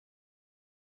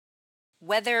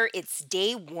whether it's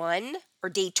day 1 or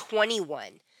day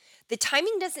 21. The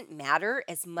timing doesn't matter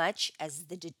as much as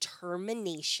the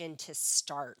determination to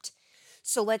start.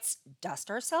 So let's dust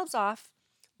ourselves off,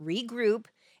 regroup,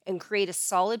 and create a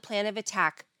solid plan of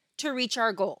attack to reach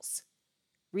our goals.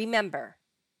 Remember,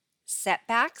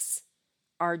 setbacks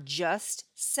are just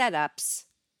setups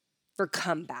for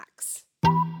comebacks.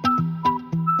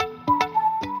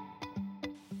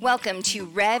 Welcome to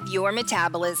Rev Your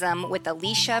Metabolism with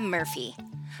Alicia Murphy.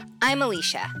 I'm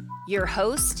Alicia, your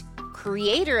host,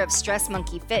 creator of Stress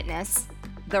Monkey Fitness,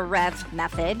 the Rev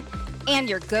Method, and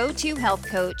your go-to health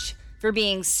coach for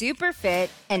being super fit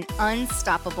and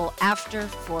unstoppable after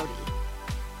 40.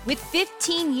 With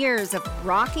 15 years of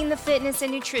rocking the fitness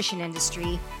and nutrition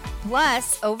industry,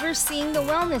 plus overseeing the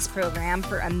wellness program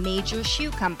for a major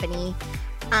shoe company,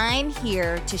 I'm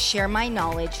here to share my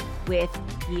knowledge with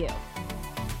you.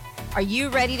 Are you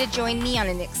ready to join me on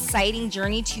an exciting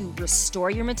journey to restore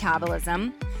your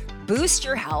metabolism, boost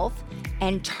your health,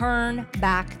 and turn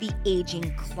back the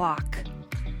aging clock?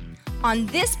 On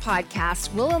this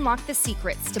podcast, we'll unlock the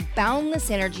secrets to boundless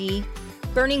energy,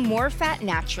 burning more fat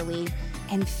naturally,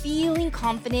 and feeling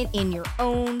confident in your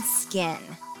own skin.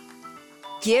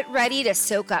 Get ready to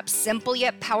soak up simple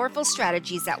yet powerful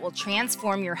strategies that will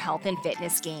transform your health and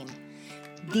fitness game.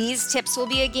 These tips will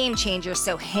be a game changer,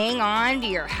 so hang on to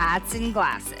your hats and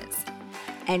glasses.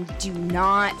 And do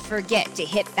not forget to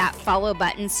hit that follow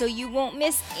button so you won't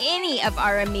miss any of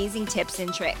our amazing tips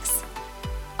and tricks.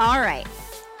 All right,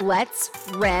 let's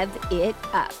rev it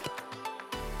up.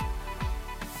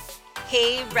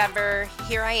 Hey Rever,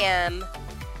 here I am,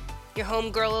 your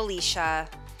homegirl Alicia,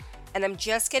 and I'm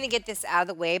just going to get this out of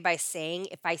the way by saying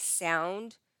if I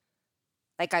sound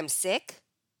like I'm sick,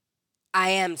 I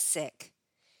am sick.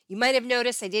 You might have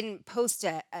noticed I didn't post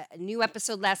a new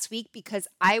episode last week because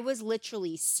I was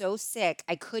literally so sick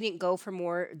I couldn't go for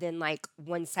more than like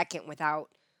 1 second without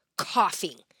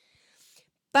coughing.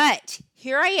 But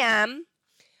here I am.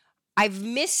 I've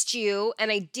missed you, and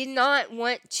I did not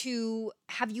want to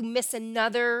have you miss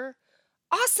another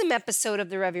awesome episode of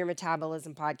the Rev Your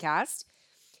Metabolism podcast.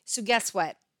 So guess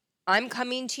what? I'm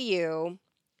coming to you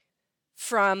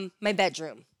from my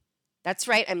bedroom. That's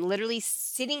right. I'm literally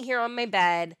sitting here on my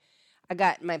bed. I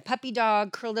got my puppy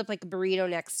dog curled up like a burrito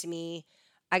next to me.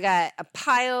 I got a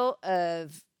pile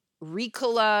of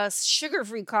Ricola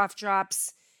sugar-free cough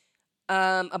drops,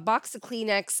 a box of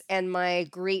Kleenex, and my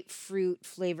grapefruit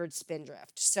flavored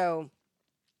Spindrift. So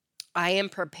I am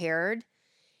prepared,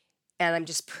 and I'm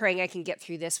just praying I can get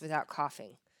through this without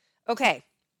coughing. Okay.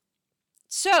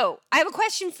 So I have a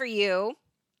question for you,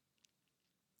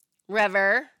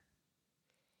 Rever.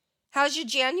 How's your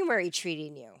January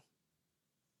treating you?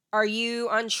 Are you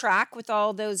on track with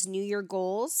all those New Year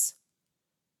goals?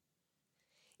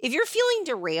 If you're feeling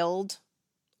derailed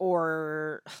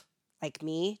or, like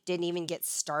me, didn't even get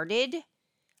started,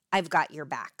 I've got your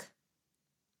back.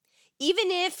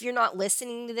 Even if you're not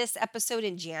listening to this episode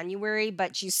in January,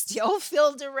 but you still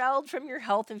feel derailed from your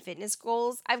health and fitness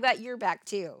goals, I've got your back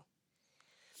too.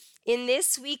 In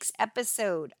this week's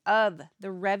episode of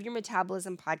the Rev Your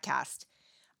Metabolism podcast,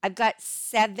 I've got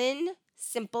 7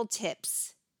 simple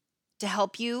tips to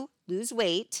help you lose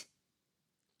weight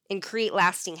and create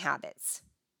lasting habits.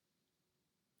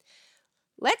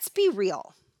 Let's be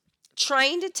real.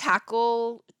 Trying to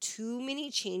tackle too many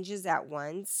changes at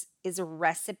once is a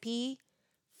recipe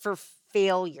for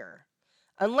failure,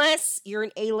 unless you're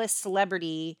an A-list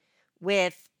celebrity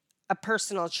with a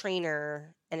personal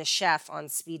trainer and a chef on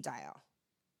speed dial.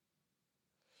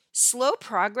 Slow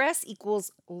progress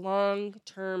equals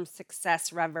long-term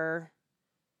success, Rever.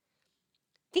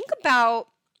 Think about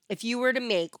if you were to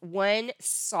make one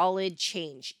solid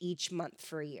change each month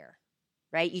for a year,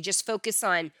 right? You just focus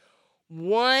on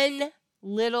one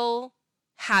little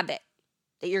habit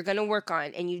that you're going to work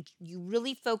on, and you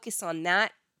really focus on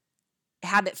that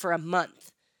habit for a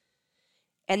month.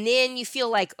 And then you feel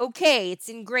like, okay, it's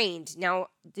ingrained. Now,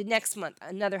 the next month,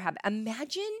 another habit.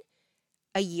 Imagine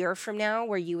a year from now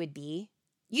where you would be.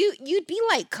 You'd be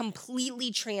like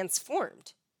completely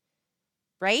transformed,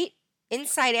 right?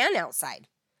 Inside and outside.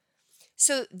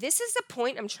 So this is the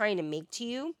point I'm trying to make to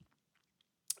you,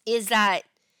 is that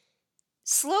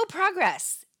slow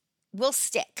progress will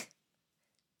stick,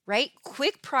 right?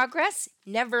 Quick progress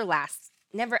never lasts,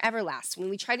 never ever lasts. When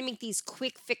we try to make these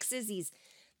quick fixes, these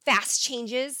fast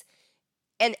changes,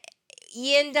 and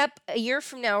you end up a year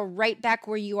from now right back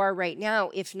where you are right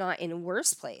now, if not in a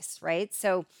worse place, right?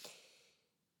 So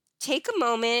take a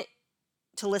moment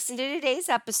to listen to today's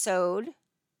episode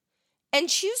and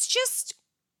choose just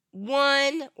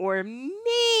one or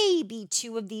maybe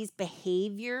two of these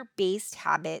behavior-based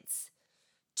habits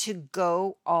to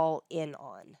go all in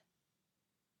on.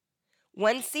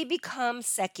 Once they become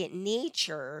second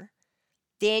nature,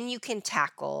 then you can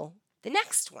tackle the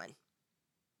next one.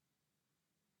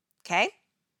 Okay?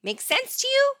 Makes sense to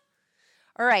you?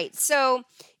 All right, so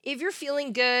if you're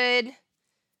feeling good,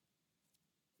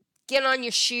 get on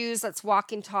your shoes, let's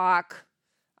walk and talk.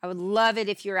 I would love it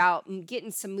if you're out and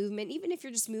getting some movement, even if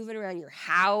you're just moving around your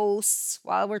house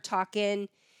while we're talking.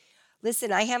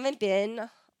 Listen, I haven't been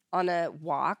on a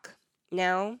walk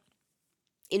now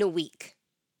in a week,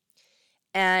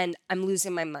 and I'm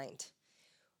losing my mind.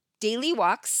 Daily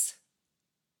walks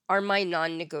are my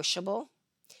non-negotiable,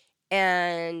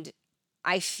 and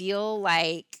I feel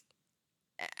like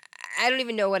I don't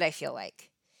even know what I feel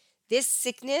like. This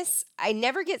sickness, I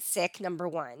never get sick, number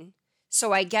one.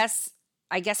 So I guess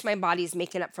my body's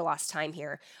making up for lost time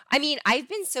here. I mean, I've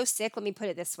been so sick, let me put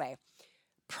it this way.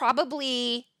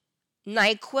 Probably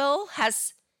NyQuil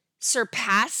has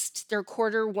surpassed their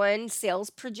quarter one sales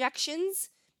projections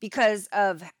because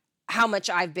of how much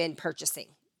I've been purchasing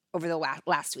over the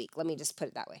last week. Let me just put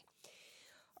it that way.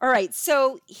 All right,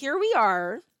 so here we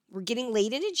are. We're getting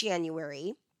late into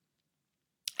January.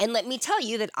 And let me tell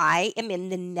you that I am in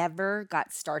the never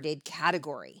got started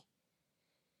category.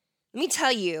 Let me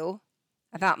tell you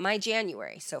about my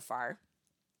January so far.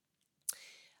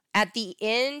 At the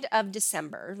end of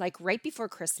December, like right before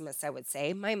Christmas, I would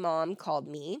say, my mom called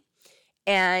me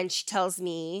and she tells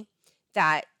me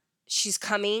that she's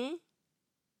coming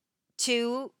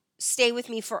to stay with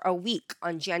me for a week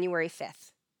on January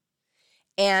 5th.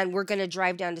 And we're going to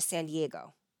drive down to San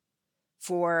Diego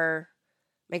for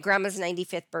my grandma's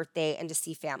 95th birthday and to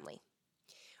see family.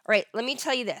 All right, let me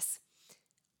tell you this.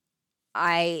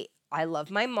 I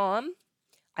love my mom.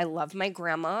 I love my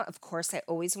grandma. Of course, I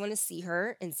always want to see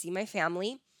her and see my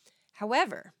family.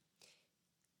 However,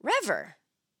 Rever,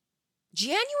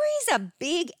 January is a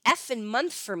big effing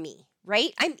month for me,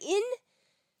 right? I'm in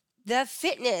the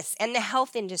fitness and the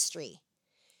health industry.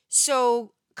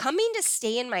 So coming to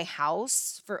stay in my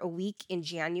house for a week in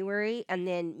January and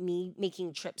then me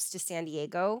making trips to San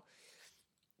Diego,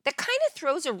 that kind of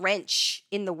throws a wrench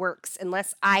in the works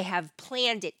unless I have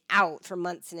planned it out for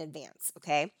months in advance,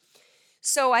 okay?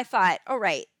 So I thought, all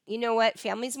right, you know what?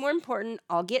 Family's more important.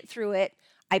 I'll get through it.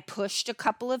 I pushed a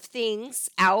couple of things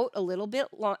out a little bit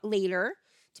later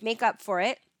to make up for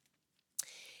it.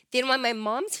 Then when my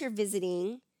mom's here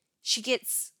visiting, she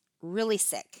gets really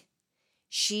sick.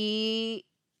 She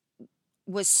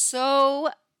was so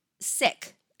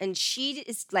sick, and she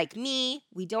is like me.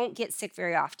 We don't get sick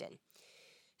very often.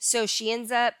 So she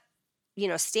ends up,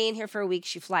 staying here for a week.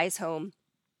 She flies home.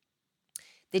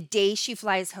 The day she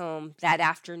flies home, that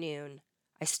afternoon,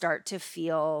 I start to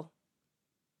feel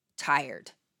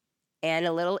tired and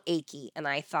a little achy. And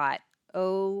I thought,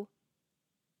 oh,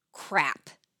 crap.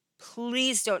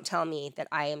 Please don't tell me that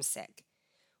I am sick.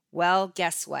 Well,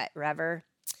 guess what, Rever?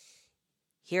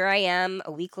 Here I am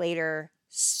a week later,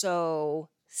 so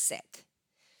sick.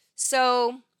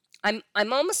 So I'm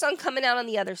almost on coming out on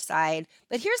the other side.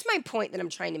 But here's my point that I'm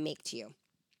trying to make to you.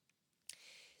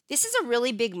 This is a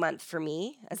really big month for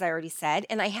me, as I already said,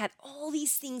 and I had all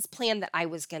these things planned that I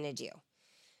was going to do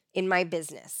in my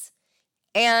business.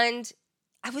 And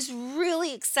I was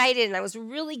really excited and I was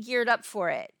really geared up for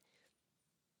it.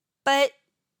 But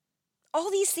all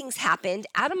these things happened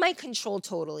out of my control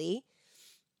totally.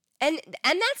 And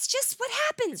that's just what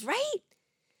happens, right?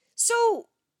 So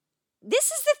this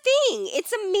is the thing.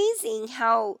 It's amazing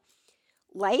how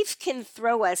life can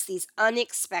throw us these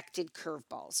unexpected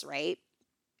curveballs, right?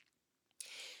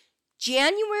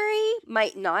 January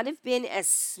might not have been as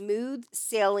smooth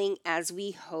sailing as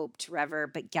we hoped, Rever,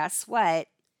 but guess what?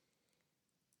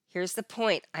 Here's the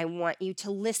point. I want you to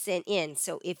listen in.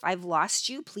 So if I've lost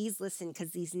you, please listen,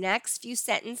 because these next few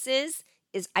sentences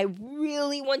I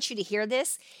really want you to hear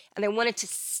this, and I want it to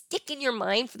stick in your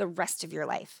mind for the rest of your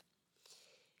life.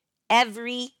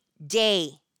 Every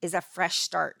day is a fresh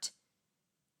start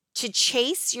to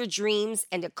chase your dreams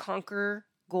and to conquer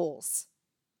goals.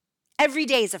 Every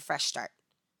day is a fresh start.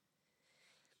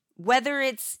 Whether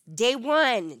it's day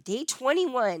 1, day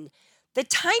 21, the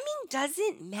timing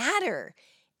doesn't matter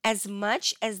as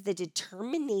much as the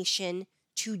determination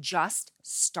to just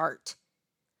start.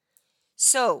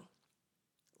 So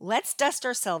let's dust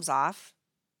ourselves off,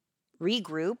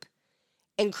 regroup,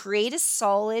 and create a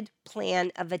solid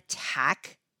plan of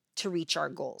attack to reach our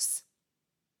goals.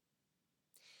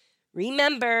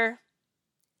 Remember,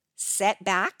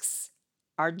 setbacks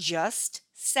are just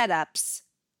setups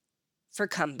for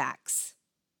comebacks.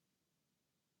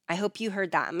 I hope you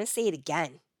heard that. I'm going to say it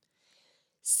again.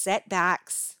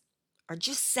 Setbacks are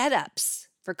just setups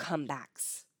for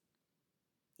comebacks.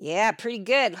 Yeah, pretty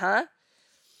good, huh?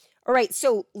 All right,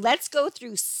 so let's go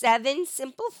through 7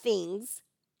 simple things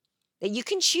that you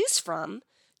can choose from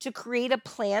to create a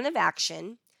plan of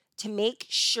action to make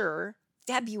sure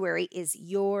February is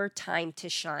your time to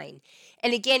shine.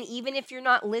 And again, even if you're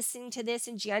not listening to this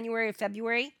in January or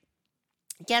February,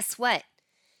 guess what?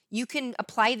 You can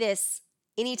apply this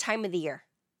any time of the year,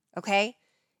 okay?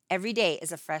 Every day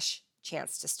is a fresh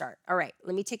chance to start. All right,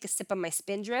 let me take a sip of my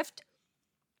Spindrift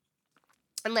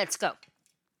and let's go.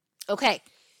 Okay,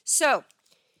 so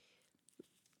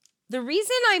the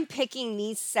reason I'm picking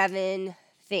these 7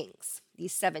 things,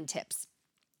 these 7 tips,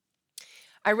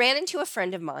 I ran into a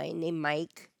friend of mine named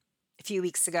Mike a few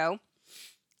weeks ago,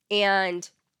 and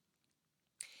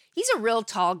he's a real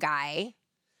tall guy.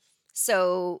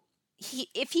 So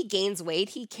if he gains weight,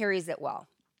 he carries it well.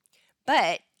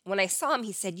 But when I saw him,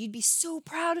 he said, "You'd be so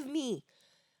proud of me.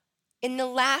 In the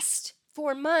last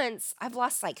 4 months, I've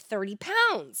lost like 30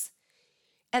 pounds.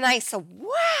 And I said,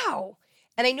 wow.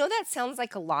 And I know that sounds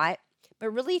like a lot, but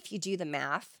really, if you do the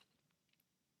math,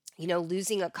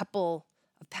 losing a couple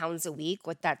of pounds a week,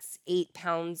 that's 8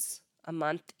 pounds a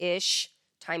month-ish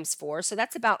times 4. So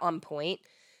that's about on point.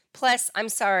 Plus, I'm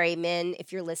sorry, men,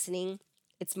 if you're listening,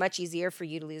 it's much easier for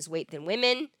you to lose weight than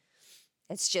women.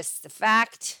 It's just the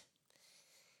fact.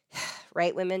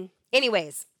 Right, women?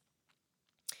 Anyways,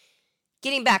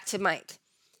 getting back to Mike.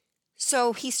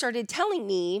 So he started telling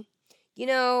me,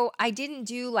 I didn't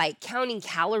do like counting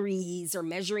calories or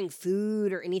measuring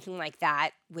food or anything like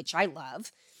that, which I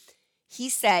love. He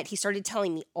started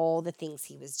telling me all the things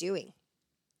he was doing.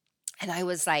 And I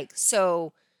was like,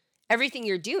 so everything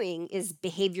you're doing is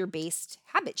behavior-based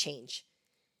habit change.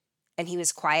 And he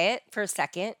was quiet for a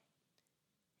second.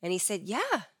 And he said,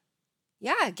 yeah,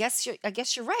 I guess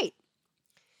you're right.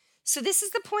 So this is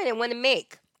the point I want to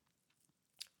make.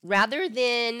 Rather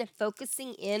than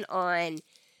focusing in on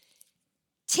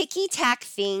ticky-tack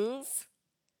things,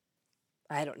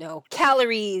 I don't know,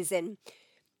 calories and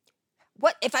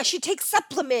what if I should take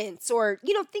supplements or,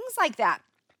 things like that.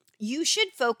 You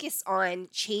should focus on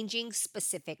changing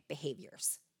specific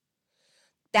behaviors.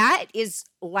 That is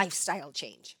lifestyle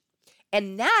change.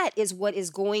 And that is what is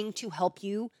going to help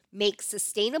you make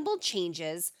sustainable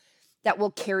changes that will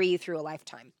carry you through a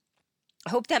lifetime.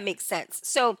 I hope that makes sense.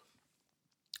 So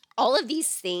all of these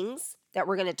things that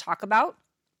we're going to talk about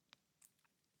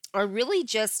are really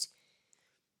just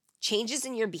changes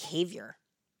in your behavior.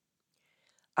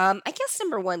 I guess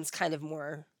number 1's kind of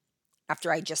more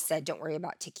after I just said, don't worry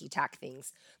about ticky-tack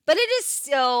things. But it is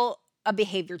still a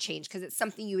behavior change because it's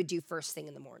something you would do first thing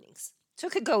in the mornings. So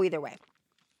it could go either way.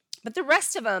 But the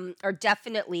rest of them are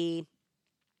definitely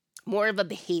more of a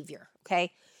behavior,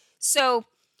 okay? So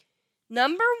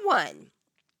number 1,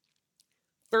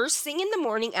 first thing in the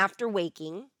morning after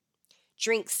waking,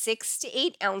 drink 6 to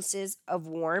 8 ounces of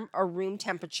warm or room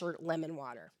temperature lemon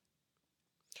water.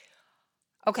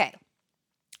 Okay,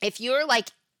 if you're like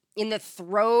in the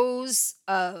throes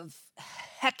of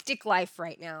hectic life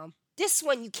right now, this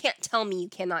one you can't tell me you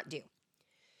cannot do.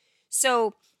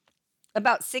 So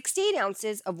about 6 to 8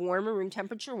 ounces of warm or room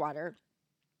temperature water,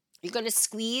 you're going to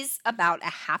squeeze about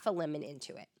a half a lemon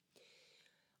into it.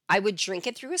 I would drink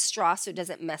it through a straw so it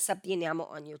doesn't mess up the enamel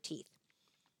on your teeth.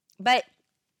 But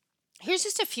here's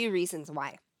just a few reasons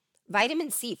why.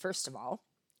 Vitamin C, first of all,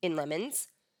 in lemons.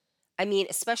 I mean,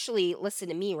 especially listen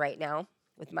to me right now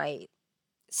with my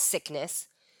sickness.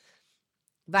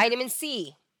 Vitamin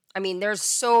C. I mean, there's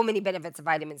so many benefits of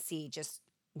vitamin C just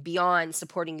beyond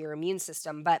supporting your immune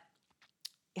system, but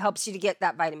it helps you to get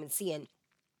that vitamin C in.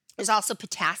 There's also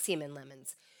potassium in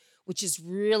lemons, which is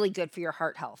really good for your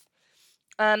heart health.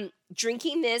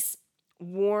 Drinking this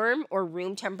warm or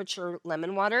room temperature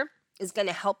lemon water is going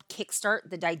to help kickstart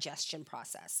the digestion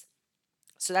process.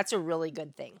 So that's a really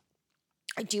good thing.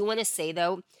 I do want to say,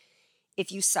 though,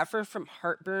 if you suffer from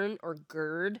heartburn or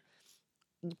GERD,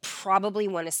 you probably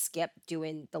want to skip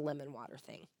doing the lemon water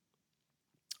thing.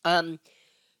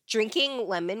 Drinking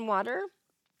lemon water,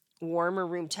 warm or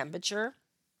room temperature,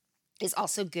 is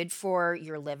also good for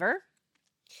your liver.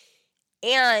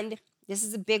 And this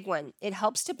is a big one. It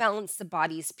helps to balance the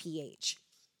body's pH.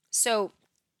 So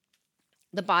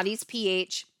the body's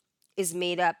pH is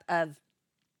made up of,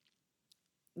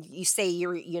 you say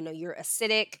you're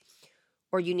acidic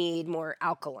or you need more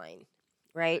alkaline,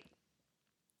 right?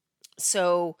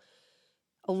 So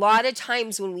a lot of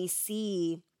times when we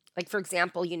see, like, for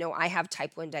example, I have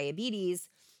type 1 diabetes,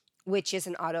 which is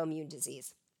an autoimmune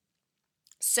disease.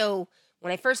 So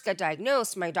when I first got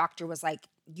diagnosed, my doctor was like,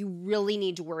 you really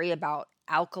need to worry about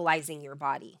alkalizing your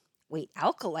body. Wait,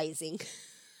 alkalizing?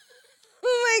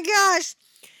 Oh my gosh.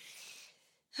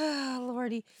 Oh,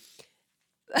 Lordy.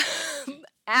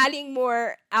 adding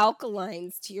more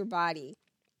alkalines to your body.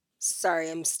 Sorry,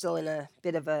 I'm still in a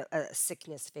bit of a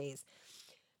sickness phase.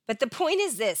 But the point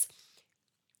is this: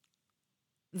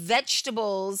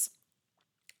 vegetables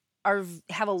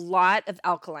have a lot of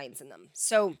alkalines in them.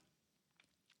 So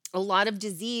a lot of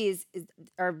disease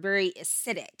are very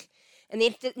acidic. And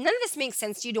if none of this makes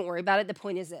sense to you, don't worry about it. The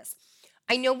point is this: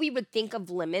 I know we would think of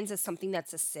lemons as something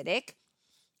that's acidic,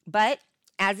 but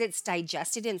as it's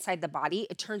digested inside the body,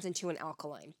 it turns into an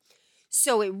alkaline.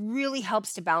 So it really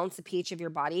helps to balance the pH of your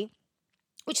body,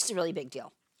 which is a really big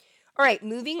deal. All right,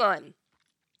 moving on.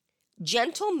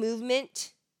 Gentle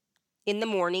movement in the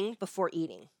morning before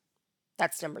eating.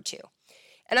 That's number 2.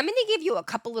 And I'm going to give you a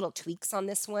couple little tweaks on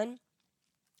this one.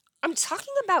 I'm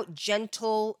talking about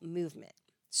gentle movement.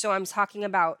 So I'm talking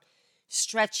about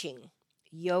stretching,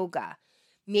 yoga,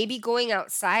 maybe going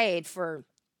outside for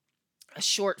a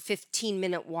short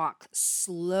 15-minute walk,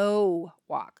 slow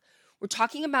walk. We're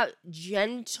talking about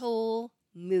gentle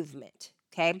movement,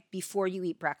 okay, before you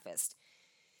eat breakfast.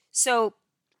 So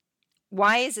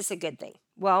why is this a good thing?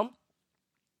 Well,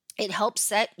 it helps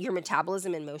set your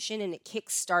metabolism in motion and it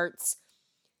kickstarts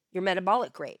your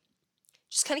metabolic rate.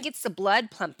 Just kind of gets the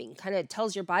blood pumping, kind of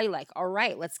tells your body like, all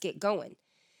right, let's get going.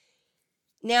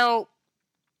 Now,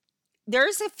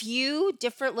 there's a few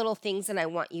different little things that I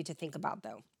want you to think about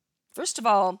though. First of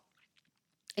all,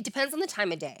 it depends on the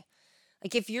time of day.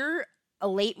 Like if you're a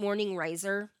late morning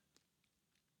riser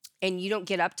and you don't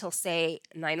get up till say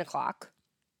 9 o'clock,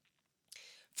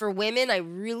 for women, I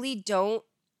really don't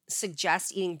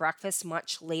suggest eating breakfast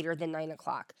much later than 9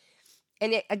 o'clock.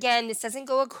 And again, this doesn't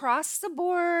go across the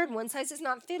board. One size does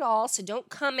not fit all. So don't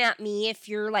come at me if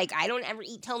you're like, I don't ever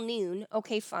eat till noon.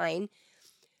 Okay, fine.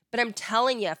 But I'm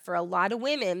telling you, for a lot of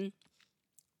women,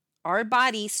 our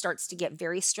body starts to get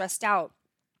very stressed out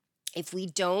if we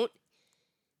don't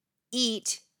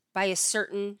eat by a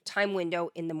certain time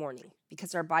window in the morning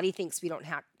because our body thinks we don't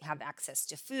have access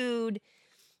to food.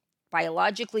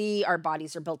 Biologically, our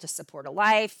bodies are built to support a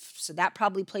life, so that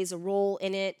probably plays a role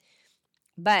in it.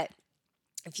 But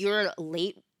if you're a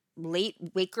late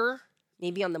waker,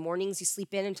 maybe on the mornings you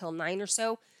sleep in until 9 or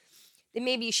so, then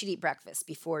maybe you should eat breakfast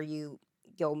before you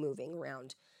go moving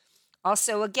around.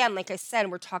 Also, again, like I said,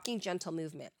 we're talking gentle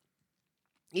movement.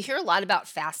 You hear a lot about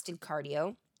fasted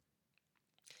cardio,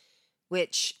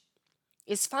 which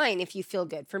is fine if you feel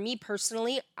good. For me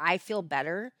personally, I feel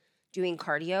better doing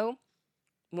cardio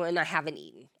when I haven't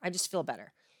eaten. I just feel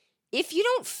better. If you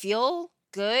don't feel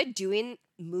good doing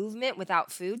movement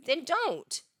without food, then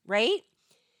don't, right?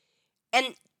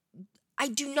 And I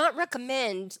do not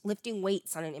recommend lifting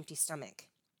weights on an empty stomach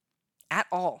at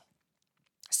all.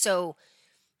 So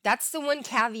that's the one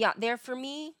caveat there for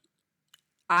me.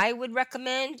 I would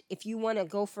recommend if you want to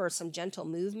go for some gentle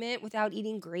movement without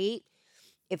eating, great.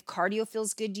 If cardio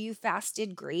feels good to you,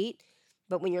 fasted, great.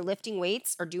 But when you're lifting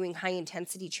weights or doing high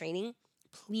intensity training,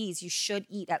 please, you should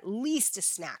eat at least a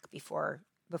snack before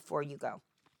you go.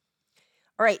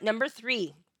 All right, number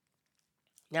 3.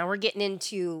 Now we're getting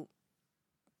into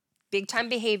big time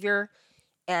behavior,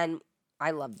 and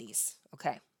I love these.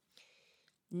 Okay.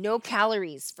 No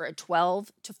calories for a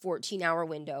 12 to 14 hour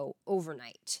window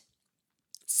overnight.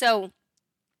 So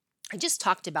I just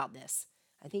talked about this,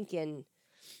 I think in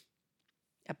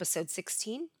episode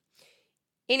 16.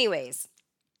 Anyways,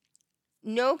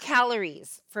 no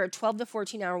calories for a 12 to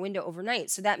 14 hour window overnight.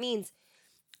 So that means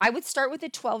I would start with a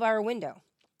 12-hour window.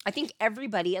 I think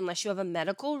everybody, unless you have a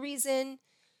medical reason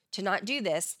to not do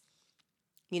this,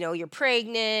 you're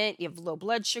pregnant, you have low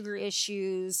blood sugar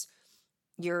issues,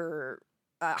 you're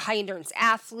a high endurance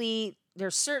athlete.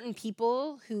 There's certain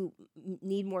people who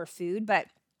need more food, but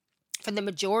for the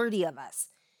majority of us,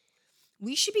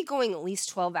 we should be going at least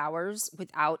 12 hours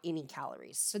without any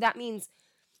calories. So that means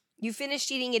you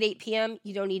finished eating at 8 p.m.,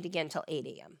 you don't eat again until 8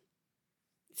 a.m.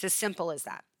 It's as simple as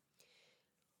that.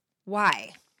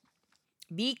 Why?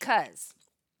 Because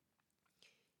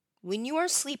when you are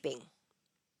sleeping,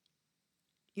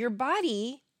 your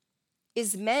body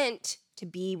is meant to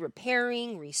be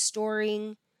repairing,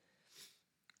 restoring.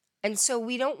 And so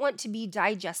we don't want to be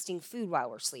digesting food while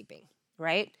we're sleeping,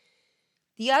 right?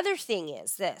 The other thing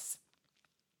is this.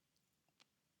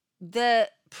 The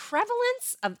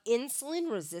prevalence of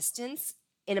insulin resistance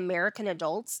in American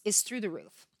adults is through the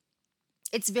roof.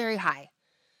 It's very high.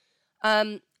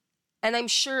 And I'm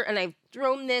sure, and I've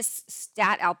thrown this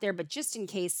stat out there, but just in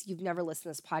case you've never listened to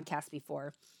this podcast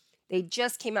before, they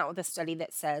just came out with a study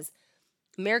that says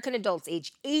American adults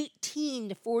age 18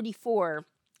 to 44,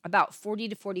 about 40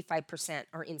 to 45%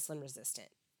 are insulin resistant,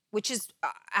 which is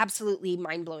absolutely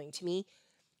mind-blowing to me.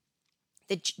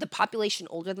 The population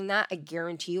older than that, I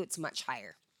guarantee you it's much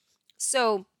higher.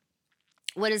 So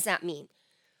what does that mean?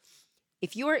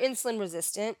 If you are insulin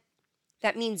resistant,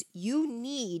 that means you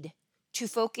need to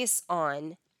focus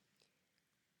on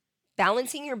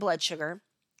balancing your blood sugar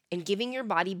and giving your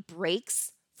body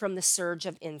breaks from the surge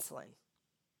of insulin.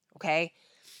 Okay?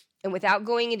 And without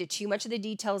going into too much of the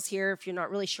details here, if you're not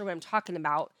really sure what I'm talking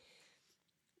about,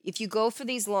 if you go for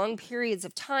these long periods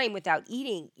of time without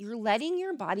eating, you're letting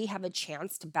your body have a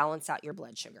chance to balance out your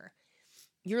blood sugar.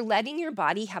 You're letting your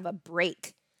body have a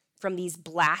break from these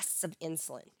blasts of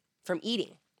insulin from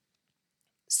eating.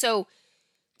 So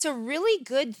it's a really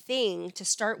good thing to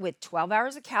start with 12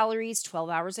 hours of calories, 12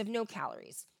 hours of no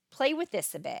calories. Play with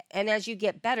this a bit. And as you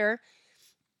get better,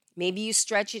 maybe you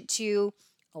stretch it to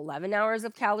 11 hours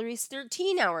of calories,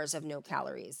 13 hours of no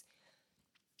calories.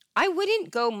 I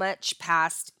wouldn't go much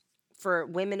past, for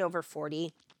women over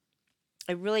 40,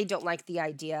 I really don't like the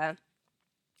idea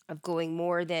of going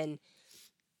more than,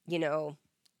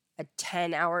 a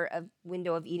 10-hour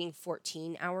window of eating,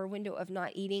 14-hour window of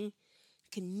not eating. You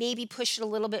can maybe push it a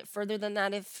little bit further than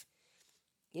that if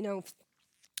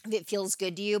it feels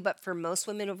good to you. But for most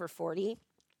women over 40,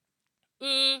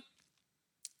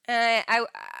 I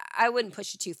wouldn't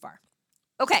push it too far.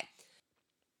 Okay,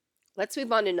 let's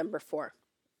move on to number 4.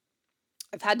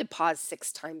 I've had to pause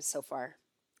 6 times so far,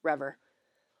 Rever.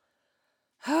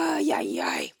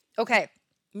 Okay,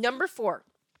 number 4.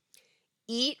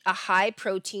 Eat a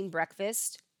high-protein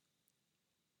breakfast.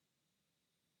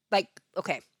 Let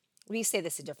me say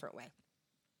this a different way.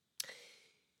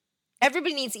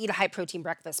 Everybody needs to eat a high-protein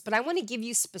breakfast, but I want to give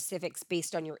you specifics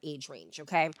based on your age range,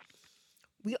 okay?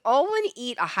 We all want to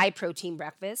eat a high-protein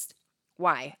breakfast.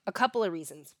 Why? A couple of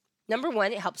reasons. Number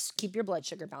 1, it helps keep your blood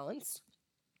sugar balanced.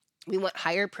 We want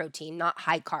higher protein, not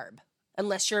high carb,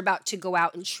 unless you're about to go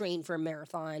out and train for a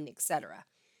marathon, etc.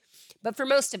 But for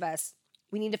most of us,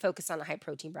 we need to focus on a high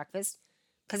protein breakfast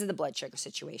because of the blood sugar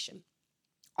situation.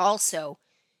 Also,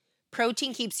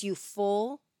 protein keeps you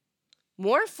full,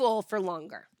 more full for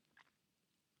longer.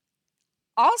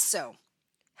 Also,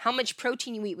 how much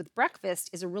protein you eat with breakfast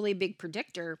is a really big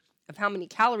predictor of how many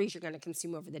calories you're going to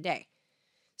consume over the day.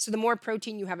 So the more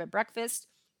protein you have at breakfast,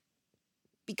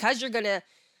 because you're going to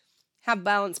have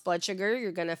balanced blood sugar,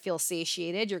 you're going to feel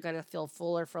satiated, you're going to feel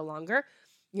fuller for longer,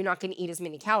 you're not going to eat as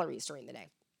many calories during the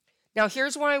day. Now,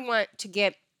 here's where I want to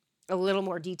get a little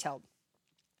more detailed.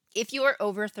 If you are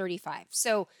over 35,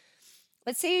 so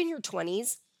let's say in your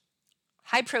 20s,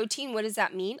 high protein, what does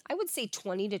that mean? I would say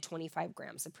 20 to 25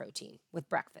 grams of protein with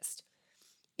breakfast.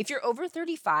 If you're over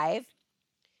 35,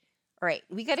 all right,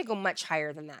 we got to go much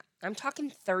higher than that. I'm talking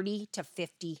 30 to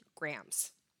 50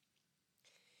 grams.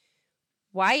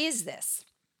 Why is this?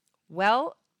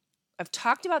 Well, I've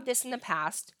talked about this in the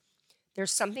past.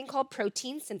 There's something called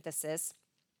protein synthesis.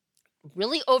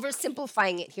 Really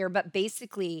oversimplifying it here, but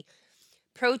basically,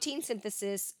 protein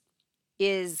synthesis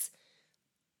is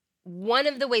one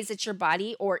of the ways that your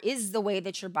body, or is the way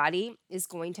that your body is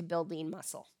going to build lean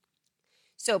muscle.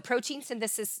 So protein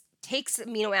synthesis takes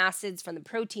amino acids from the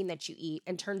protein that you eat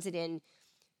and turns it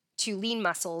into lean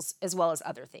muscles as well as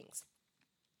other things.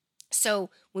 So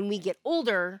when we get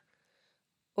older,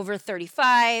 over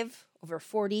 35, over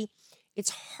 40,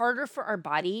 it's harder for our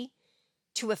body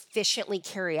to efficiently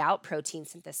carry out protein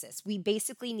synthesis. We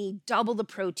basically need double the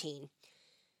protein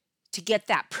to get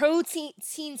that protein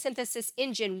synthesis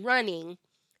engine running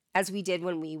as we did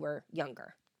when we were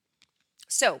younger.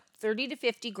 So 30 to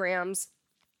 50 grams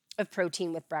of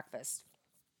protein with breakfast.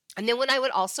 And then what I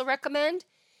would also recommend,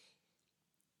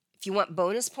 if you want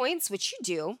bonus points, which you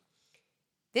do,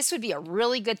 this would be a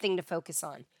really good thing to focus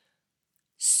on.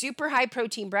 Super high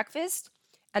protein breakfast,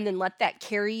 and then let that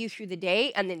carry you through the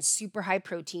day, and then super high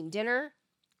protein dinner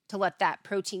to let that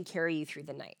protein carry you through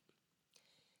the night.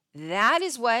 That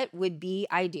is what would be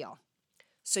ideal.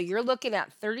 So you're looking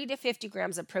at 30 to 50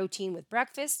 grams of protein with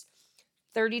breakfast,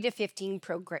 30 to 15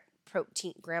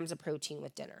 grams of protein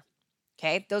with dinner.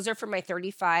 Okay, those are for my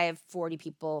 35, 40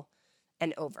 people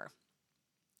and over.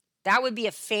 That would be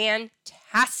a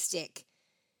fantastic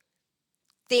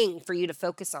thing for you to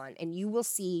focus on, and you will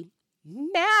see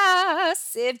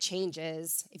massive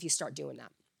changes if you start doing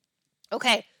that.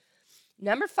 Okay,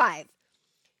 number 5,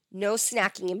 no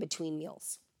snacking in between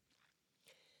meals.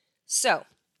 So,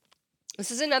 this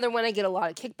is another one I get a lot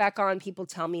of kickback on. People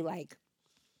tell me, like,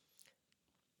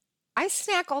 I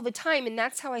snack all the time, and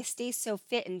that's how I stay so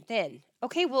fit and thin.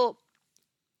 Okay, well,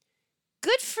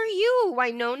 good for you,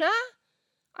 Winona.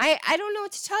 I don't know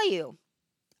what to tell you.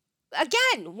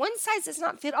 Again, one size does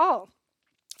not fit all.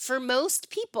 For most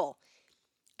people,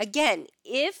 again,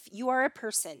 if you are a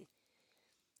person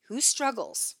who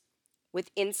struggles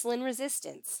with insulin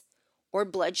resistance or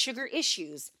blood sugar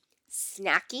issues,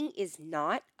 snacking is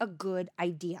not a good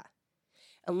idea.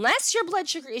 Unless your blood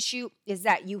sugar issue is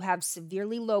that you have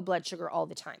severely low blood sugar all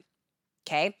the time.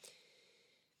 Okay?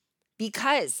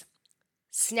 Because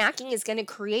snacking is going to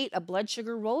create a blood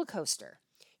sugar roller coaster.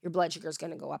 Your blood sugar is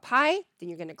going to go up high, then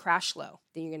you're going to crash low.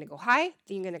 Then you're going to go high,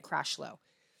 then you're going to crash low.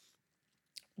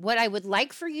 What I would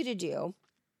like for you to do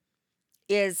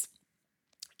is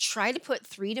try to put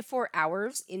 3 to 4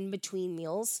 hours in between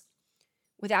meals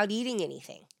without eating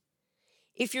anything.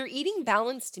 If you're eating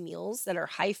balanced meals that are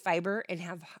high fiber and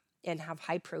have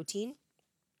high protein,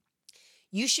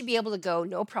 you should be able to go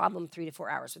no problem 3 to 4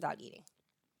 hours without eating.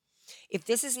 If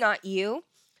this is not you,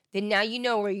 then now you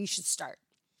know where you should start.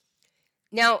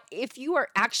 Now, if you are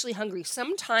actually hungry,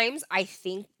 sometimes I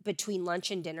think between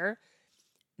lunch and dinner,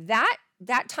 that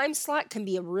time slot can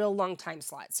be a real long time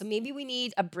slot. So maybe we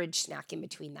need a bridge snack in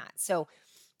between that. So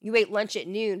you ate lunch at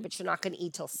noon, but you're not going to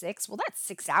eat till 6. Well, that's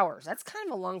 6 hours. That's kind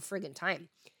of a long friggin' time.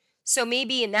 So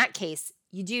maybe in that case,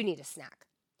 you do need a snack.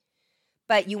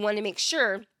 But you want to make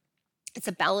sure it's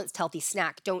a balanced, healthy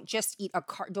snack. Don't just eat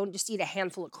a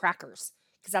handful of crackers,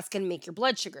 because that's going to make your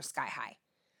blood sugar sky high.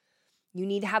 You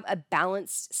need to have a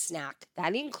balanced snack.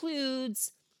 That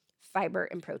includes fiber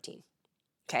and protein.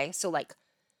 Okay, so like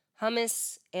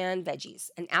hummus and veggies,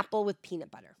 an apple with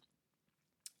peanut butter.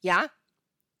 Yeah?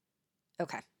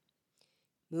 Okay.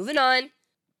 Moving on.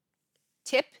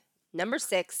 Tip number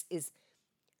 6 is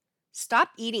stop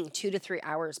eating 2 to 3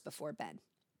 hours before bed.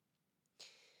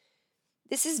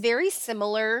 This is very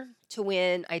similar to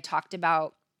when I talked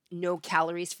about no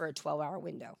calories for a 12-hour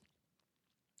window.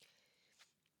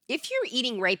 If you're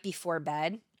eating right before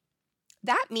bed,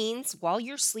 that means while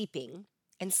you're sleeping,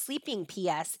 and sleeping,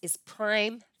 P.S., is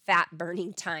prime fat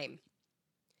burning time.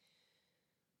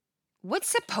 What's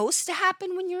supposed to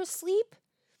happen when you're asleep?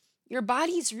 Your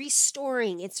body's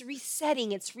restoring, it's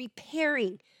resetting, it's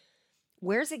repairing.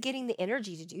 Where's it getting the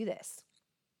energy to do this?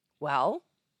 Well,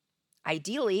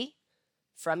 ideally,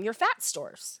 from your fat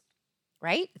stores,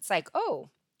 right? It's like, oh,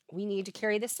 we need to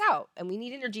carry this out and we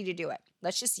need energy to do it.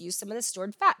 Let's just use some of the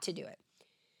stored fat to do it.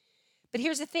 But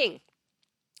here's the thing.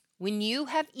 When you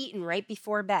have eaten right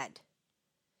before bed,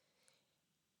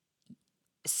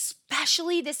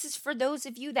 especially this is for those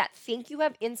of you that think you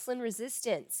have insulin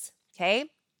resistance, okay?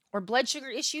 Or blood sugar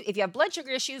issue. If you have blood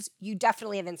sugar issues, you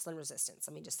definitely have insulin resistance.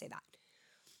 Let me just say that.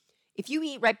 If you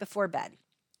eat right before bed,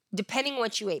 depending on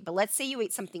what you ate, but let's say you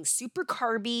ate something super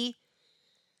carby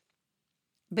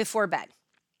before bed,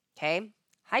 okay?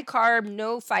 High carb,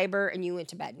 no fiber, and you went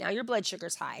to bed. Now your blood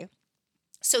sugar's high.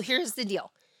 So here's the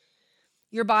deal.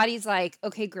 Your body's like,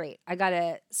 okay, great. I got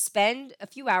to spend a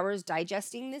few hours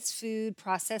digesting this food,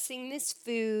 processing this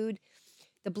food.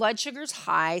 The blood sugar's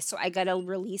high, so I got to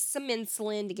release some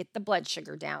insulin to get the blood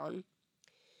sugar down.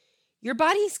 Your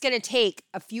body's going to take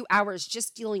a few hours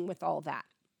just dealing with all that.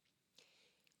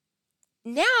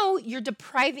 Now you're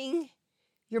depriving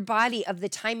your body of the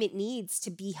time it needs to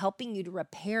be helping you to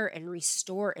repair and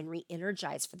restore and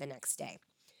re-energize for the next day.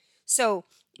 So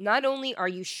not only are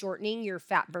you shortening your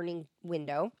fat burning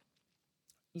window,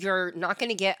 you're not going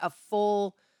to get a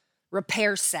full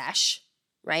repair sesh,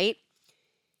 right?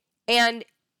 And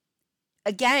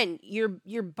again,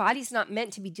 your body's not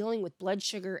meant to be dealing with blood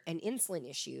sugar and insulin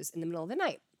issues in the middle of the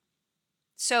night.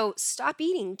 So stop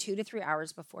eating 2 to 3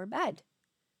 hours before bed.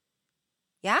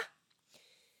 Yeah?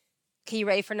 Okay, you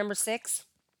ready for number 6?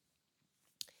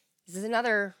 This is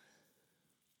another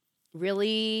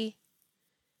really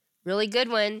good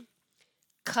one.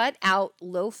 Cut out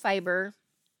low fiber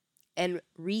and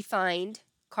refined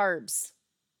carbs.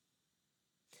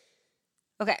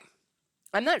 Okay,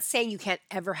 I'm not saying you can't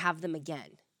ever have them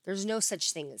again. There's no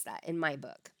such thing as that in my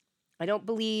book. I don't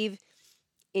believe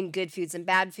in good foods and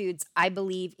bad foods. I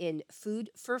believe in food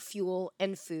for fuel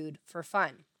and food for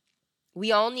fun.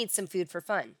 We all need some food for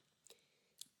fun.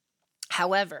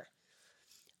 However,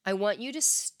 I want you to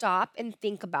stop and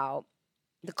think about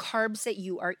the carbs that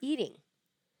you are eating.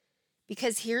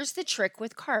 Because here's the trick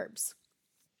with carbs.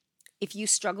 If you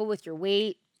struggle with your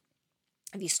weight,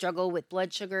 if you struggle with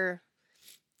blood sugar,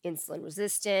 insulin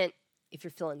resistant, if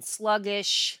you're feeling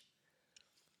sluggish,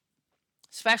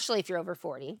 especially if you're over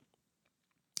 40,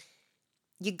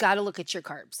 you got to look at your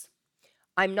carbs.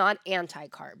 I'm not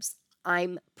anti-carbs.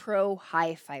 I'm pro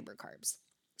high fiber carbs.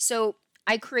 So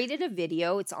I created a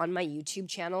video, it's on my YouTube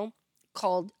channel,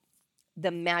 called The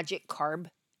Magic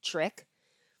Carb Trick.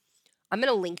 I'm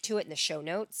going to link to it in the show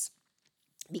notes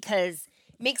because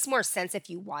it makes more sense if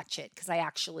you watch it, because I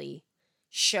actually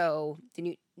show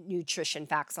the nutrition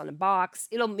facts on a box.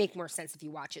 It'll make more sense if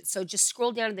you watch it. So just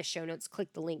scroll down to the show notes,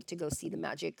 click the link to go see The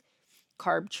Magic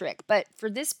carb trick. But for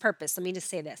this purpose, let me just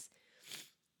say this.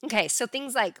 Okay, so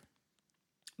things like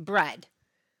bread.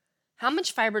 How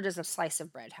much fiber does a slice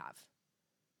of bread have?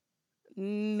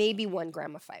 Maybe 1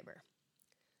 gram of fiber.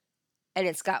 And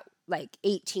it's got like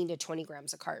 18 to 20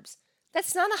 grams of carbs.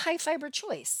 That's not a high fiber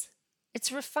choice.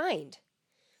 It's refined.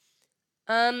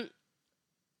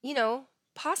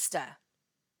 Pasta,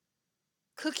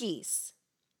 cookies,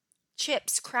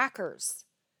 chips, crackers,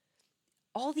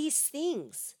 all these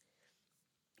things.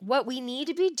 What we need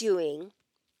to be doing,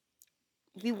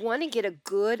 we want to get a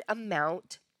good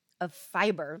amount of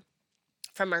fiber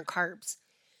from our carbs.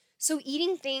 So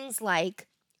eating things like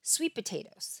sweet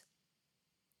potatoes,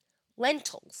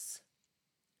 lentils,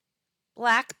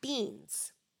 black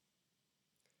beans,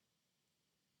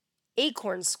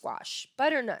 acorn squash,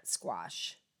 butternut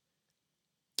squash,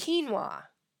 quinoa,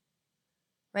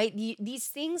 right? These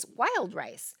things, wild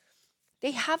rice,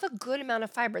 they have a good amount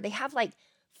of fiber. They have like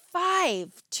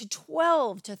 5 to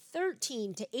 12 to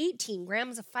 13 to 18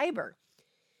 grams of fiber.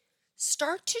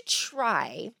 Start to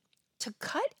try to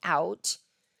cut out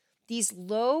these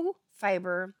low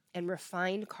fiber and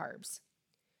refined carbs.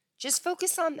 Just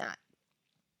focus on that.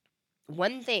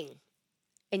 One thing,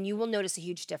 and you will notice a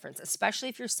huge difference, especially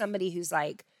if you're somebody who's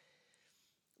like,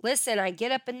 listen, I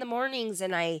get up in the mornings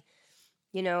and I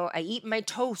eat my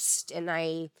toast, and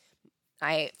I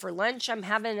for lunch I'm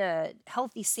having a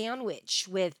healthy sandwich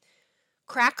with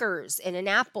crackers and an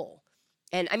apple.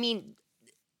 And I mean,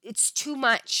 it's too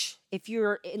much.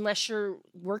 Unless you're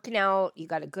working out, you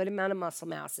got a good amount of muscle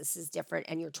mass, this is different,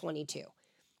 and you're 22.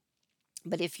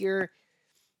 But if you're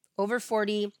over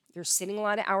 40, you're sitting a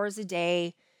lot of hours a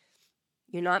day,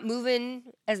 you're not moving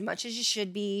as much as you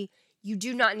should be, you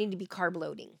do not need to be carb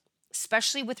loading,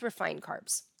 especially with refined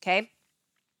carbs, okay?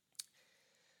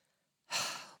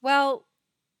 Well,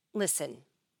 listen,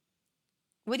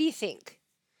 what do you think?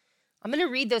 I'm going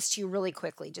to read those to you really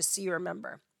quickly, just so you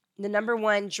remember. The number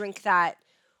 1, drink that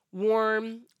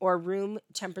warm or room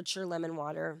temperature lemon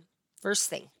water first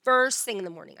thing in the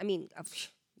morning. I mean, you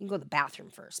can go to the bathroom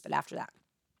first, but after that.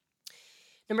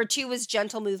 Number 2 was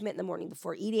gentle movement in the morning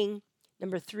before eating.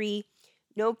 Number 3,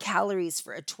 no calories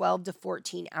for a 12 to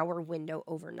 14 hour window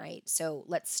overnight. So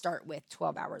let's start with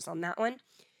 12 hours on that one.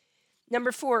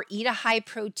 Number 4, eat a high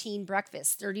protein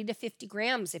breakfast, 30 to 50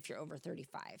 grams if you're over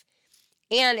 35.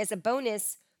 And as a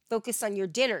bonus, focus on your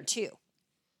dinner too.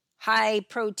 High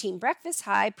protein breakfast,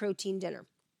 high protein dinner,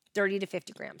 30 to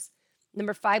 50 grams.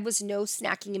 Number 5 was no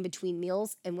snacking in between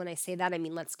meals. And when I say that, I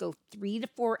mean, let's go 3 to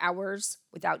 4 hours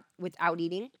without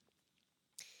eating.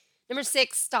 Number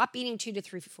 6, stop eating 2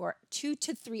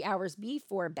 to 3 hours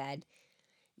before bed.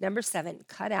 Number 7,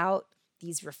 cut out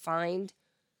these refined,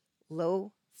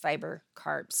 low fiber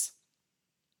carbs.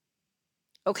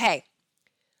 Okay.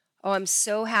 Oh, I'm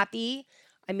so happy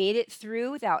I made it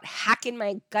through without hacking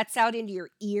my guts out into your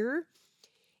ear.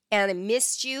 And I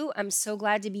missed you. I'm so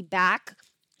glad to be back.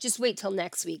 Just wait till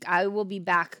next week. I will be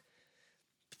back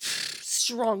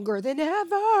stronger than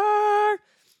ever.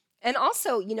 And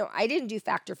also, I didn't do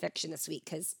fact or fiction this week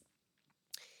because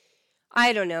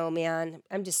I don't know, man.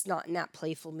 I'm just not in that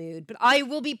playful mood. But I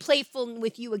will be playful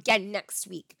with you again next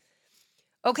week.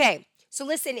 Okay, so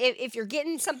listen, if you're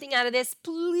getting something out of this,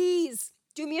 please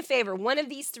do me a favor. One of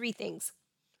these 3 things.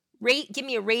 Give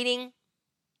me a rating,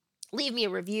 leave me a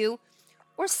review,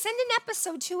 or send an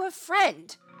episode to a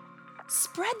friend.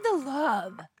 Spread the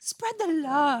love. Spread the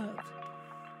love.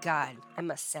 God, I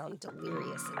must sound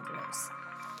delirious and gross.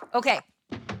 Okay.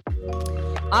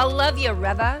 I'll love you,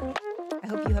 Reva. I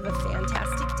hope you have a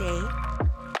fantastic day.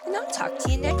 And I'll talk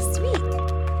to you next week.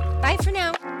 Bye for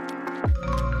now.